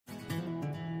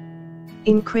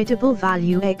Incredible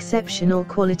value, exceptional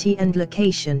quality and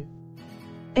location.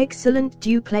 Excellent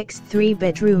duplex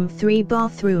 3-bedroom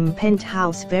 3-bathroom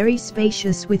penthouse, very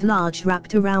spacious with large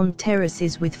wrapped around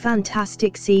terraces with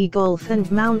fantastic sea, golf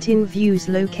and mountain views,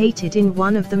 located in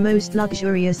one of the most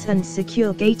luxurious and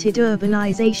secure gated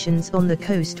urbanizations on the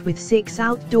coast, with 6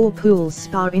 outdoor pools,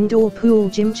 spa, indoor pool,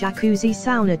 gym, jacuzzi,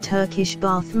 sauna, Turkish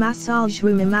bath, massage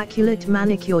room, immaculate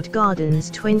manicured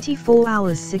gardens, 24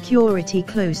 hours security,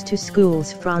 close to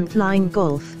schools, frontline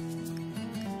golf.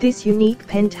 This unique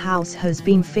penthouse has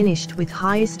been finished with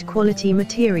highest quality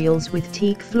materials, with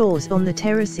teak floors on the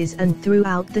terraces and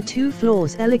throughout the 2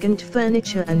 floors, elegant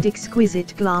furniture and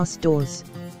exquisite glass doors.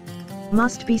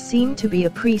 Must be seen to be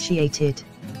appreciated.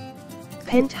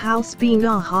 Penthouse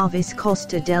Benahavís,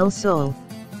 Costa del Sol.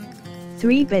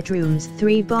 3 bedrooms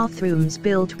 3 bathrooms,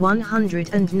 built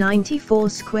 194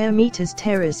 square meters,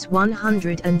 terrace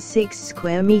 106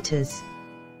 square meters.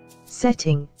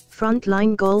 Setting: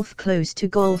 frontline golf, close to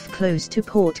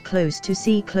port, close to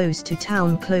sea, close to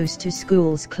town, close to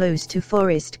schools, close to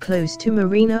forest, close to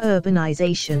marina,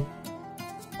 urbanization.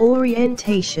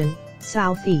 Orientation: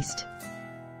 southeast.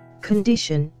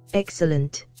 Condition: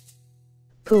 excellent.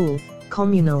 Pool: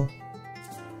 communal.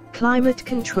 Climate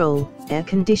control, air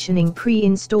conditioning,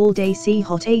 pre-installed AC,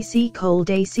 hot AC, cold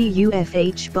AC,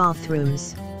 UFH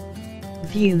bathrooms.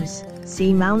 Views: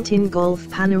 sea, mountain, golf,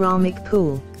 panoramic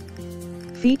pool.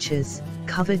 Features: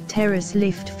 covered terrace,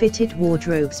 lift, fitted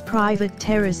wardrobes, private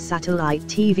terrace, satellite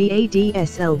TV,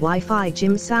 ADSL, Wi-Fi,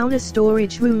 gym, sauna,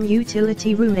 storage room,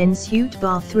 utility room, ensuite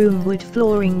bathroom, wood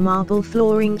flooring, marble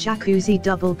flooring, jacuzzi,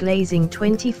 double glazing,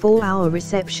 24-hour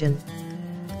reception.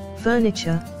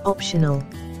 Furniture optional.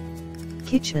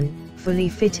 Kitchen fully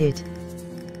fitted.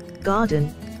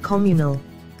 Garden communal.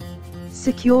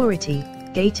 Security: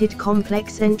 gated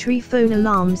complex entry, phone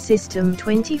alarm system,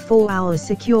 24-hour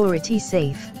security,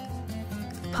 safe.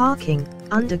 Parking: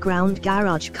 underground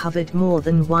garage, covered more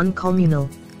than 1 communal.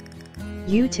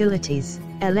 Utilities: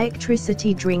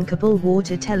 electricity, drinkable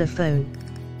water, telephone.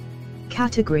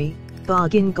 Category: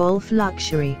 bargain, golf,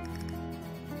 luxury.